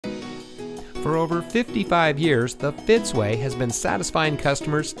For over 55 years, the Fitzway has been satisfying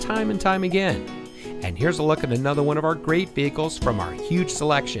customers time and time again. And here's a look at another one of our great vehicles from our huge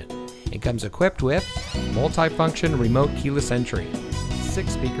selection. It comes equipped with multi-function remote keyless entry,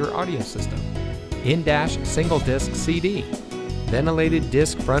 6-speaker audio system, in-dash single-disc CD, ventilated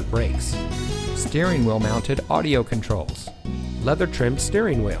disc front brakes, steering wheel mounted audio controls, leather-trimmed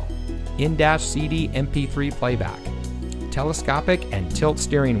steering wheel, in-dash CD MP3 playback, telescopic and tilt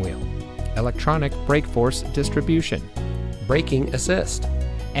steering wheel, electronic brake force distribution, braking assist,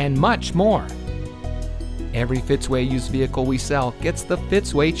 and much more. Every Fitzway used vehicle we sell gets the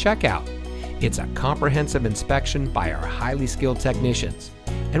Fitzway checkout. It's a comprehensive inspection by our highly skilled technicians,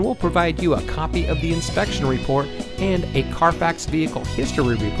 and we'll provide you a copy of the inspection report and a Carfax vehicle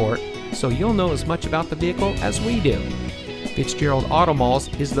history report so you'll know as much about the vehicle as we do. Fitzgerald Auto Malls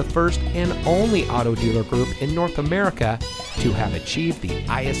is the first and only auto dealer group in North America to have achieved the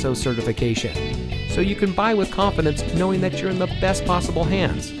ISO certification, so you can buy with confidence knowing that you're in the best possible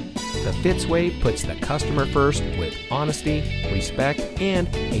hands. The Fitzway puts the customer first with honesty, respect, and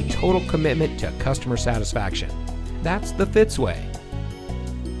a total commitment to customer satisfaction. That's the Fitzway.